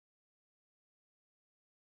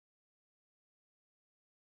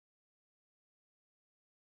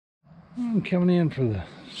I'm coming in for the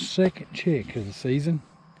second check of the season.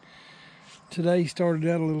 Today started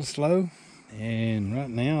out a little slow, and right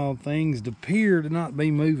now things appear to not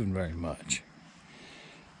be moving very much.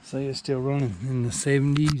 See, it's still running in the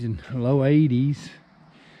 70s and low 80s.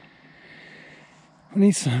 We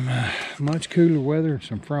need some much cooler weather and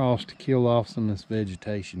some frost to kill off some of this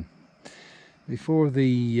vegetation before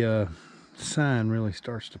the sign really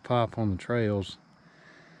starts to pop on the trails.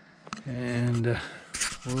 And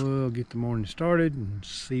we'll get the morning started and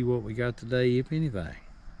see what we got today, if anything.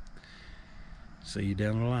 See you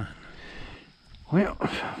down the line. Well,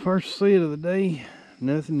 first set of the day,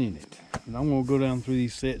 nothing in it. And I'm gonna go down through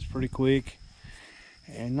these sets pretty quick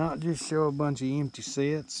and not just show a bunch of empty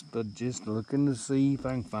sets, but just looking to see if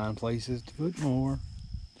I can find places to put more.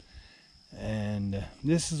 And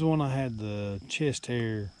this is one I had the chest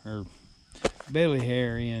hair or belly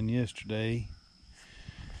hair in yesterday.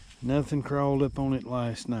 Nothing crawled up on it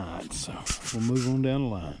last night, so we'll move on down the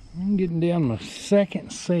line. I'm getting down my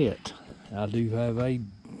second set. I do have a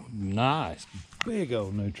nice big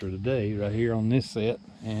old Nutra today right here on this set,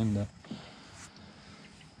 and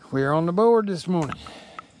we're on the board this morning.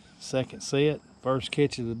 Second set, first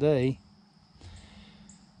catch of the day,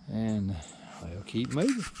 and we'll keep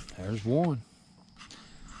moving. There's one.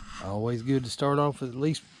 Always good to start off with at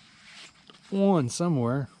least one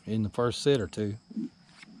somewhere in the first set or two.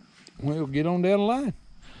 We'll get on down the line.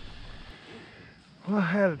 Well, I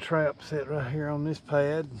had a trap set right here on this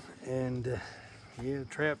pad, and yeah, the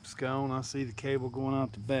trap's gone. I see the cable going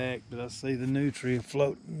out the back, but I see the nutria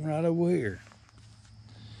floating right over here.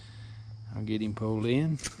 I'll get him pulled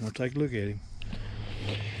in. We'll take a look at him.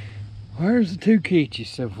 There's the two catches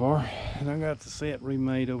so far, and I got the set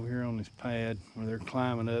remade over here on this pad where they're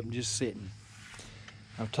climbing up and just sitting.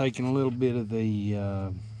 I've taken a little bit of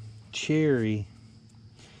the cherry,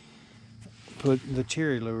 put the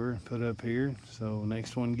cherry lure put up here, so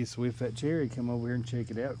next one gets with that cherry, come over here and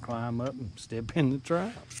check it out, climb up and step in the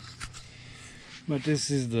trap. But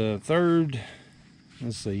this is the third,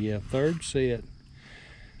 let's see, yeah, third set,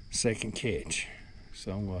 second catch.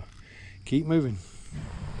 So I'm gonna keep moving.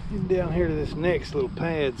 Getting down here to this next little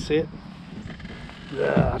pad set.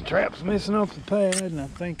 The trap's missing off the pad, and I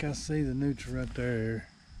think I see the nutria right there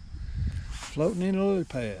floating in the other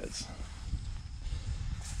pads.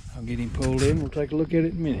 I'll get him pulled in. We'll take a look at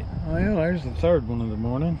it in a minute. Well, there's the third one of the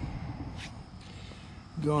morning.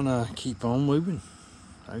 Gonna keep on moving.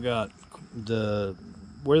 I got the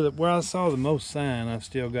where I saw the most sign. I've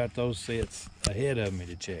still got those sets ahead of me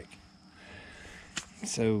to check.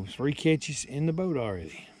 So 3 catches in the boat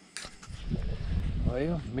already.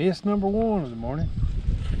 Well, missed number 1 of the morning.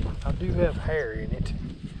 I do have hair in it,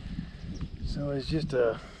 so it's just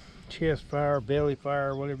a chest fire, belly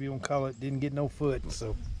fire, whatever you want to call it. Didn't get no foot,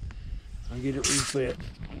 so I'll get it reset.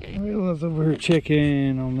 Well, I was over here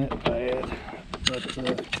checking on that pad, but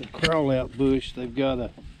the crawl out bush, they've got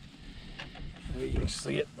a, there you can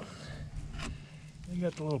see it. They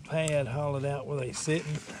got the little pad hollowed out where they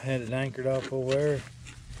sitting. Had it anchored off over there,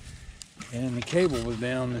 and the cable was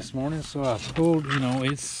down this morning, so I pulled, you know,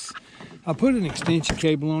 I put an extension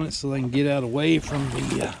cable on it so they can get out away from the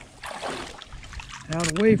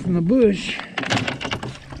bush.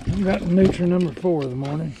 I've got Nutra number 4 of the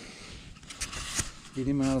morning. Get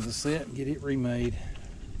him out of the set and get it remade.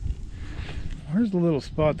 Where's the little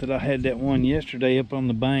spot that I had that one yesterday up on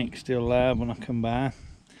the bank still alive when I come by?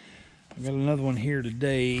 I got another one here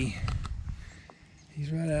today. He's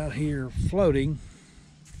right out here floating.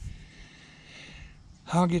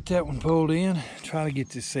 I'll get that one pulled in, try to get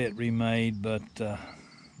this set remade, but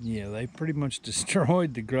yeah, they pretty much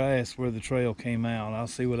destroyed the grass where the trail came out. I'll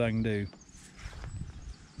see what I can do.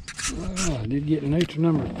 Well, I did get Nutra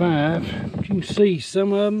number 5. You can see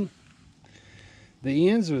some of them, the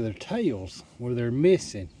ends are their tails where they're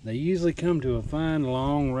missing. They usually come to a fine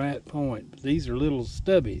long rat point, but these are little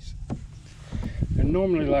stubbies. They're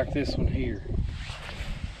normally like this one here.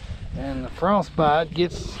 And the frostbite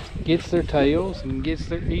gets their tails and gets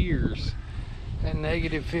their ears. That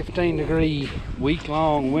negative 15 degree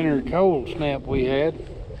week-long winter cold snap we had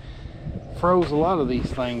froze a lot of these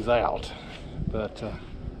things out. But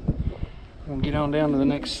we'll get on down to the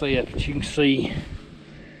next set. But you can see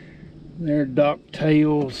their dock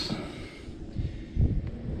tails,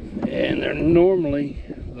 and they're normally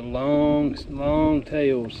the long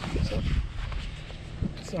tails.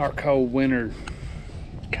 So our cold winter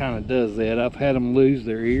kind of does that. I've had them lose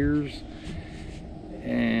their ears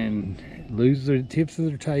and lose the tips of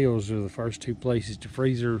their tails are the first 2 places to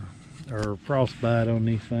freeze or frostbite on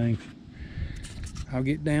these things. I'll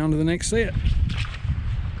get down to the next set.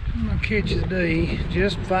 My catch today,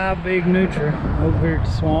 just 5 big nutria over here at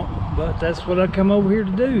the swamp. But that's what I come over here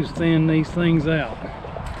to do, is thin these things out,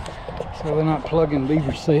 so they're not plugging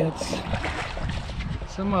beaver sets.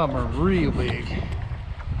 Some of them are real big.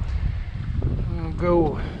 I'm gonna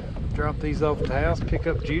go drop these off at the house, pick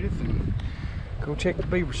up Judith, and go check the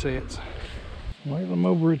beaver sets. Well, I'm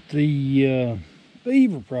over at the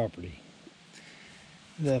beaver property.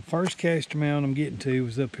 The first castor mound I'm getting to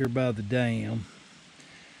was up here by the dam.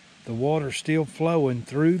 The water's still flowing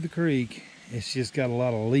through the creek. It's just got a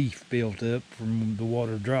lot of leaf built up from the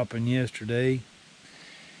water dropping yesterday.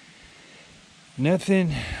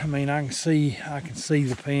 Nothing, I mean, I can see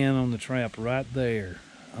the pan on the trap right there.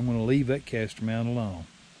 I'm gonna leave that castor mound alone.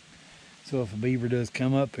 So if a beaver does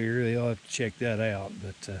come up here, they'll have to check that out.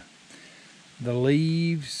 But the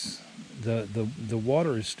leaves, the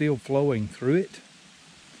water is still flowing through it.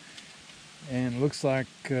 And it looks like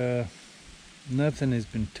nothing has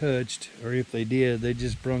been touched, or if they did, they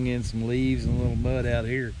just brung in some leaves and a little mud out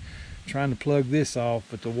here trying to plug this off,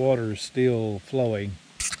 but the water is still flowing.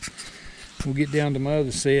 We'll get down to my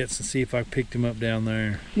other sets and see if I picked them up down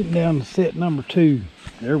there. Getting down to set number 2.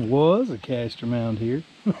 There was a castor mound here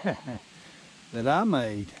that I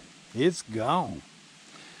made. It's gone.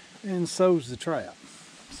 And so's the trap.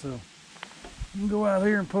 So I'm gonna go out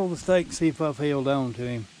here and pull the stake and see if I've held on to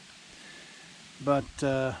him. But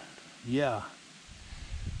yeah,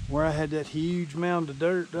 where I had that huge mound of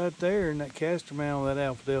dirt right there and that castor mound with that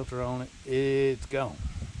alpha delta on it, it's gone.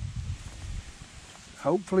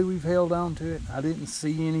 Hopefully we've held on to it. I didn't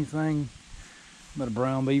see anything, but a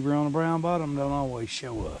brown beaver on a brown bottom don't always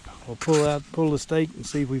show up. We'll pull the stake and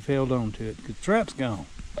see if we've held on to it, because the trap's gone.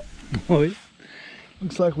 Well,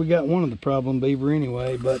 looks like we got one of the problem beaver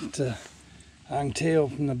anyway, but I can tell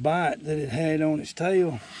from the bite that it had on its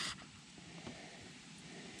tail.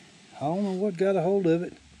 I don't know what got a hold of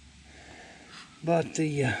it, but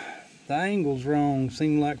the angle's wrong.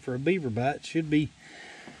 Seemed like for a beaver bite, should be,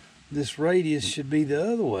 this radius should be the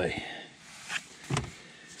other way.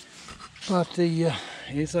 But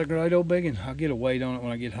it's a great old biggin. I'll get a weight on it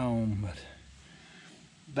when I get home. But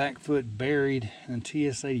back foot buried in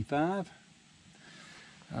TS85.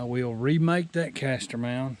 I will remake that castor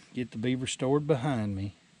mound, get the beaver stored behind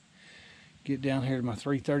me, get down here to my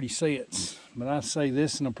 330 sets. But I say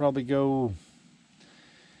this and I'll probably go,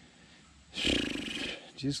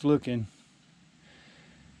 just looking,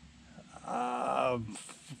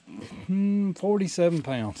 47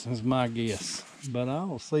 pounds is my guess. But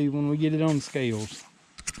I'll see when we get it on the scales.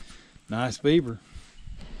 Nice beaver.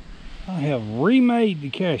 I have remade the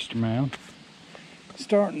castor mound.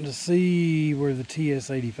 Starting to see where the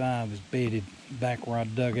TS85 is bedded, back where I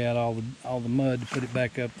dug out all the mud to put it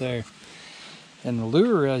back up there. And the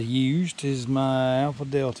lure I used is my Alpha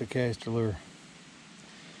Delta castor lure.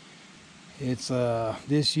 It's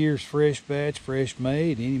this year's fresh batch, fresh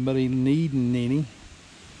made. Anybody needing any,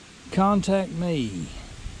 contact me.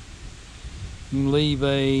 You can leave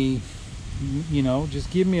a, just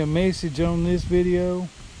give me a message on this video,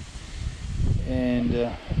 and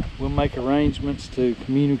we'll make arrangements to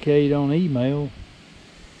communicate on email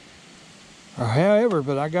or however.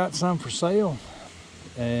 But I got some for sale,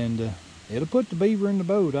 and it'll put the beaver in the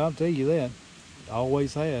boat, I'll tell you that. It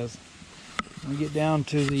always has. We get down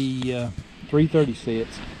to the 330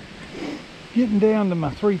 sets. Getting down to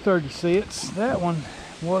my 330 sets. That one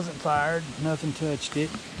wasn't fired, nothing touched it.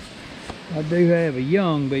 I do have a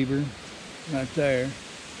young beaver right there,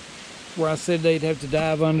 where I said they'd have to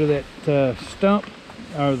dive under that stump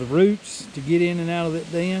or the roots to get in and out of that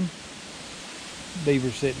den.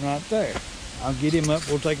 Beaver sitting right there. I'll get him up,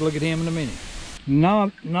 we'll take a look at him in a minute.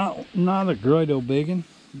 Not a great old biggin,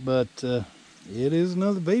 but it is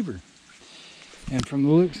another beaver. And from the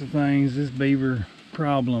looks of things, this beaver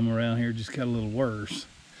problem around here just got a little worse.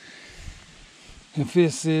 If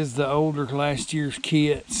this is the older last year's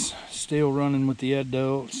kits still running with the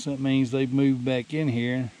adults, that means they've moved back in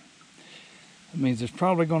here. That means there's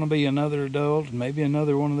probably going to be another adult, maybe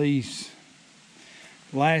another one of these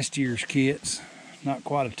last year's kits, not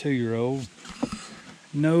quite a 2-year-old.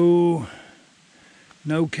 No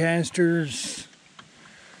casters,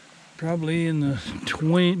 probably in the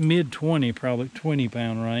mid-20, probably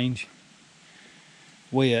 20-pound range,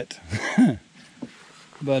 wet.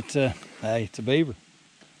 But hey, it's a beaver.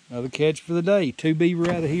 Another catch for the day. 2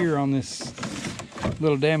 beaver out of here on this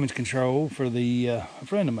little damage control for a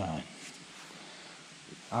friend of mine.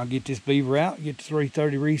 I'll get this beaver out, get the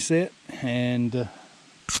 330 reset, and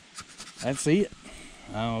that's it.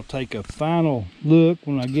 I'll take a final look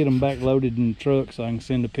when I get them back loaded in the truck so I can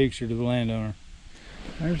send a picture to the landowner.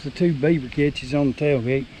 There's the 2 beaver catches on the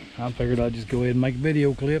tailgate. I figured I'd just go ahead and make a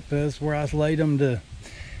video clip. That's where I laid them to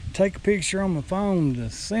take a picture on my phone to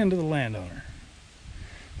send to the landowner.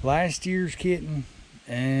 Last year's kitten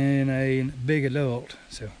and a big adult.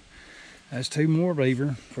 So that's 2 more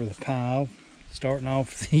beaver for the pile starting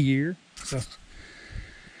off the year. So,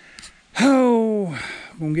 oh,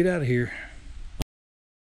 I'm gonna get out of here.